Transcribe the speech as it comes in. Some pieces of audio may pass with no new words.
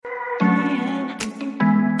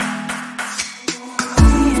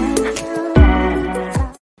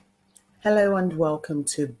Hello and welcome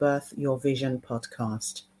to Birth Your Vision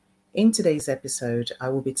podcast. In today's episode, I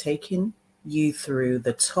will be taking you through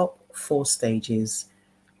the top 4 stages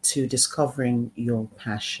to discovering your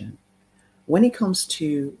passion. When it comes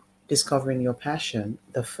to discovering your passion,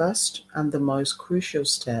 the first and the most crucial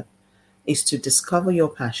step is to discover your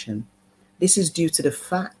passion. This is due to the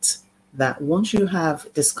fact that once you have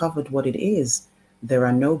discovered what it is, there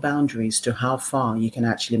are no boundaries to how far you can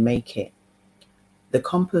actually make it. The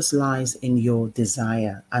compass lies in your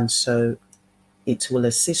desire, and so it will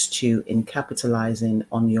assist you in capitalizing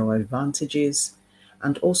on your advantages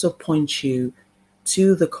and also point you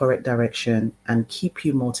to the correct direction and keep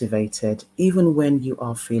you motivated even when you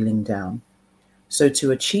are feeling down. So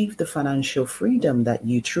to achieve the financial freedom that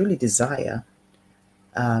you truly desire,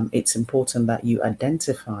 it's important that you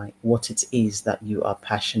identify what it is that you are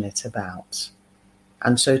passionate about.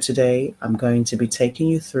 And so today I'm going to be taking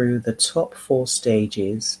you through the top 4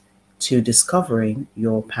 stages to discovering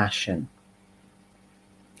your passion.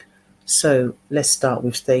 So let's start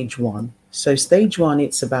with stage 1. So stage 1,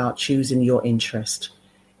 it's about choosing your interest.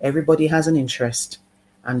 Everybody has an interest.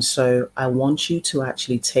 And so I want you to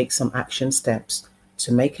actually take some action steps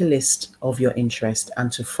to make a list of your interest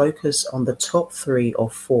and to focus on the top 3 or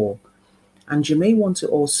 4. And you may want to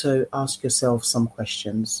also ask yourself some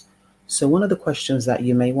questions. So one of the questions that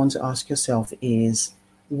you may want to ask yourself is,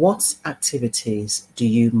 what activities do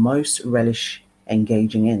you most relish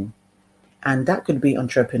engaging in? And that could be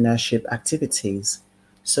entrepreneurship activities.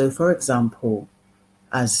 So for example,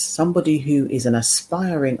 as somebody who is an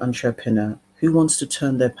aspiring entrepreneur who wants to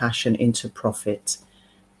turn their passion into profit,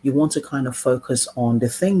 you want to kind of focus on the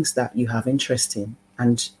things that you have interest in.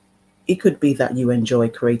 And it could be that you enjoy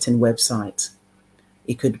creating websites.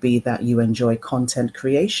 It could be that you enjoy content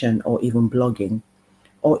creation or even blogging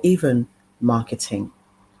or even marketing.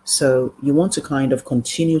 So you want to kind of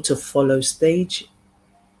continue to follow stage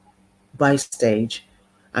by stage.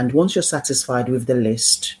 And once you're satisfied with the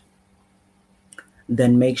list,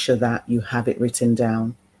 then make sure that you have it written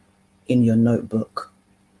down in your notebook.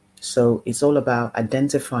 So it's all about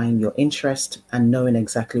identifying your interest and knowing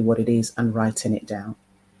exactly what it is and writing it down.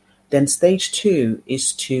 Then stage 2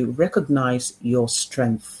 is to recognize your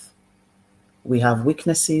strength. We have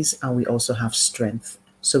weaknesses and we also have strength.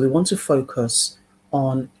 So we want to focus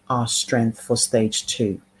on our strength for stage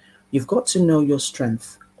 2. You've got to know your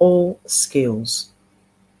strength, all skills,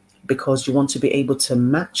 because you want to be able to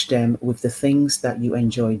match them with the things that you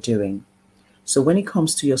enjoy doing. So when it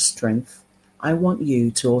comes to your strength, I want you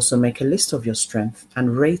to also make a list of your strength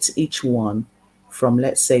and rate each one from,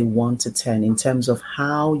 let's say, 1 to 10 in terms of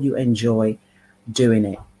how you enjoy doing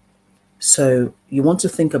it. So you want to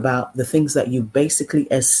think about the things that you basically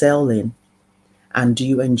excel in, and do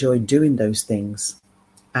you enjoy doing those things?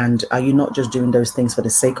 And are you not just doing those things for the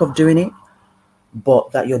sake of doing it,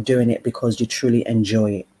 but that you're doing it because you truly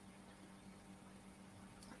enjoy it?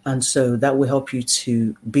 And so that will help you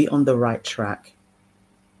to be on the right track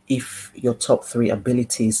if your top 3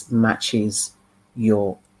 abilities matches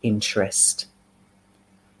your interest.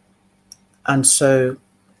 And so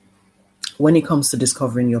when it comes to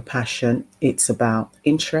discovering your passion, it's about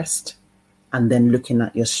interest and then looking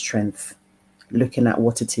at your strength, looking at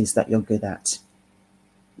what it is that you're good at.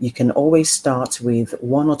 You can always start with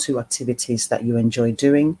 1 or 2 activities that you enjoy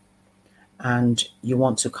doing, and you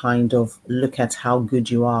want to kind of look at how good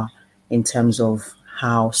you are in terms of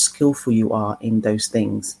how skillful you are in those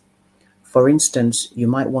things. For instance, you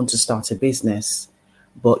might want to start a business,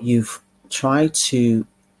 but you've tried to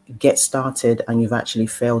get started and you've actually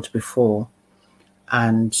failed before,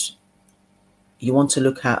 and you want to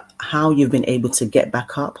look at how you've been able to get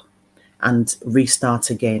back up and restart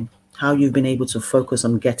again, how you've been able to focus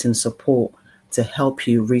on getting support to help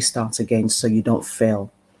you restart again so you don't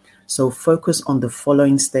fail. So focus on the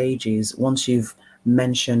following stages once you've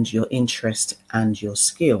mentioned your interest and your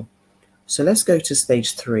skill. So let's go to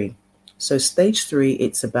stage 3. So stage 3,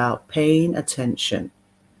 it's about paying attention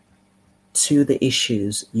to the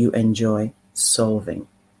issues you enjoy solving.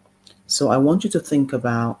 So I want you to think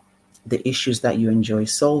about the issues that you enjoy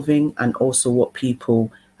solving and also what people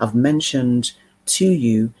have mentioned to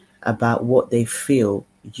you about what they feel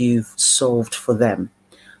you've solved for them.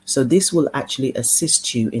 So this will actually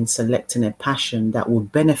assist you in selecting a passion that will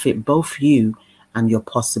benefit both you and your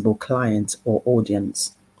possible client or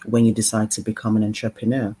audience when you decide to become an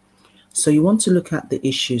entrepreneur. So you want to look at the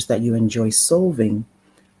issues that you enjoy solving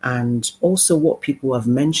and also what people have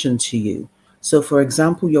mentioned to you. So for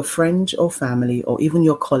example, your friend or family or even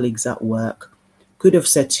your colleagues at work could have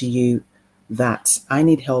said to you that I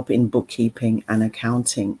need help in bookkeeping and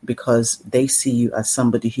accounting because they see you as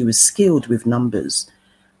somebody who is skilled with numbers.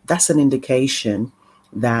 that's an indication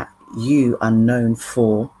that you are known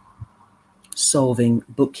for solving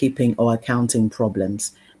bookkeeping or accounting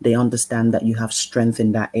problems. They understand that you have strength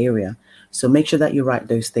in that area. So make sure that you write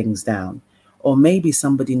those things down. Or maybe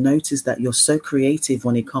somebody noticed that you're so creative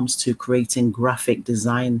when it comes to creating graphic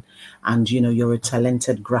design, and you're a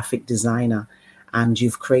talented graphic designer, and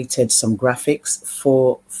you've created some graphics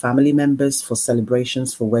for family members, for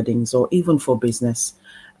celebrations, for weddings, or even for business,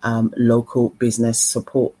 local business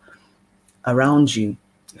support around you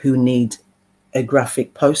who need a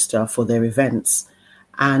graphic poster for their events.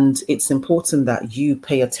 And it's important that you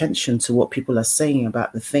pay attention to what people are saying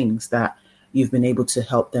about the things that you've been able to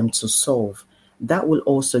help them to solve. That will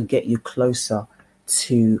also get you closer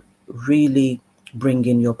to really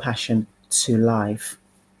bringing your passion to life,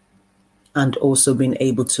 and also being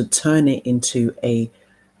able to turn it into a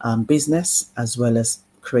business, as well as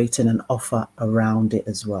creating an offer around it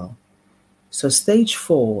as well. So stage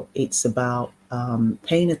 4, it's about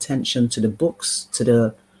paying attention to the books, to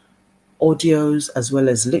the audios, as well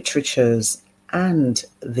as literatures, and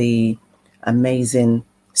the amazing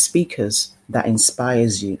speakers that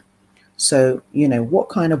inspires you. So, what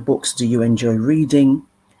kind of books do you enjoy reading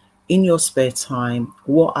in your spare time?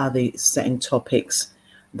 What are the certain topics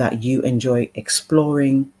that you enjoy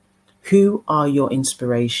exploring? Who are your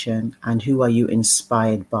inspiration, and who are you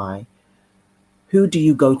inspired by? Who do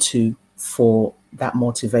you go to for that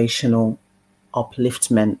motivational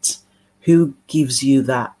upliftment? Who gives you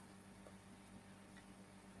that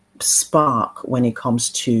spark when it comes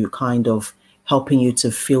to kind of helping you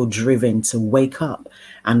to feel driven, to wake up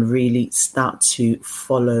and really start to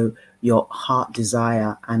follow your heart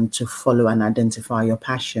desire and to follow and identify your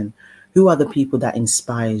passion? Who are the people that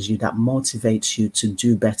inspires you, that motivates you to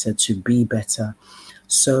do better, to be better?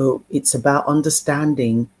 So it's about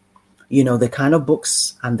understanding, the kind of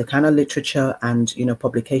books and the kind of literature and,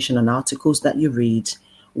 publication and articles that you read.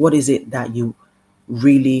 What is it that you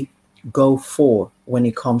really go for when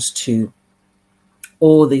it comes to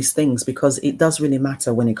all these things? Because it does really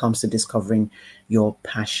matter when it comes to discovering your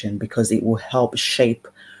passion, because it will help shape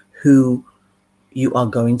who you are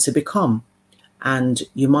going to become. And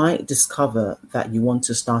you might discover that you want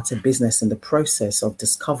to start a business in the process of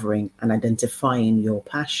discovering and identifying your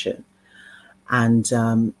passion.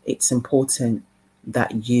 And it's important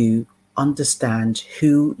that you understand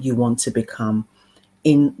who you want to become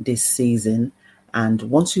in this season. And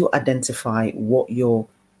once you identify what your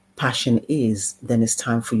passion is, then it's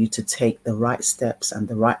time for you to take the right steps and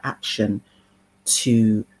the right action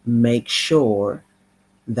to make sure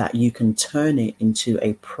that you can turn it into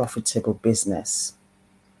a profitable business.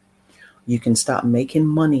 You can start making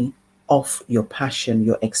money off your passion,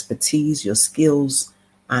 your expertise, your skills,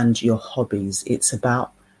 and your hobbies. It's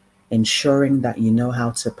about ensuring that you know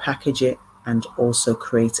how to package it and also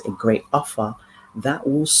create a great offer that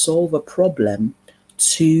will solve a problem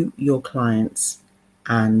to your clients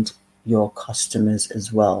and your customers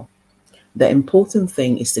as well. The important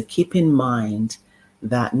thing is to keep in mind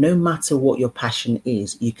that no matter what your passion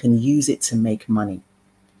is, you can use it to make money.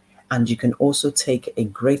 And you can also take a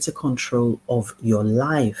greater control of your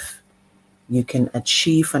life. You can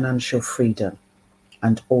achieve financial freedom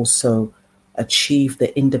and also achieve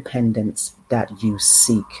the independence that you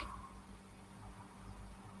seek.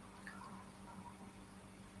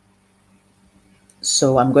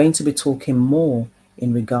 So I'm going to be talking more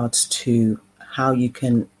in regards to how you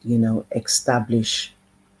can, establish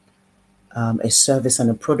a service and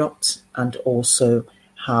a product, and also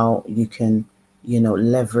how you can,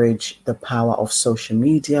 leverage the power of social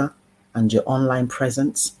media and your online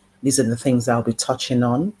presence. These are the things I'll be touching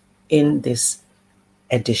on in this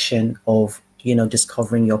edition of,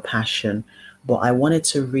 discovering your passion. But I wanted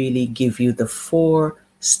to really give you the 4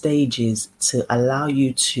 stages to allow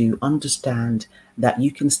you to understand that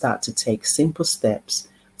you can start to take simple steps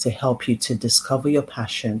to help you to discover your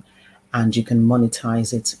passion, and you can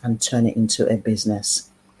monetize it and turn it into a business.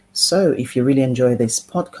 So if you really enjoy this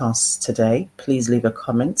podcast today, please leave a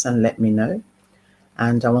comment and let me know.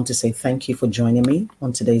 And I want to say thank you for joining me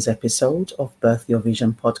on today's episode of Birth Your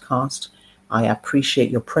Vision podcast. I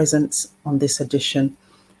appreciate your presence on this edition.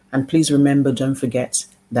 And please remember, don't forget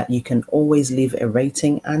that you can always leave a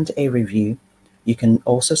rating and a review. You can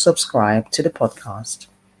also subscribe to the podcast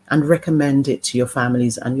and recommend it to your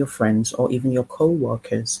families and your friends, or even your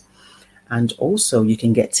co-workers. And also you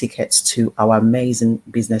can get tickets to our amazing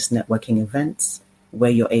business networking events,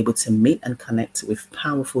 where you're able to meet and connect with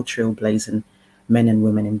powerful trailblazing men and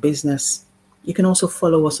women in business. You can also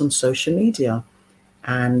follow us on social media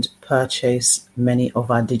and purchase many of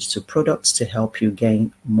our digital products to help you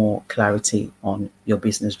gain more clarity on your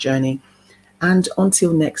business journey. And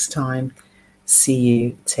until next time, see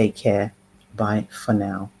you. Take care. Bye for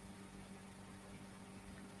now.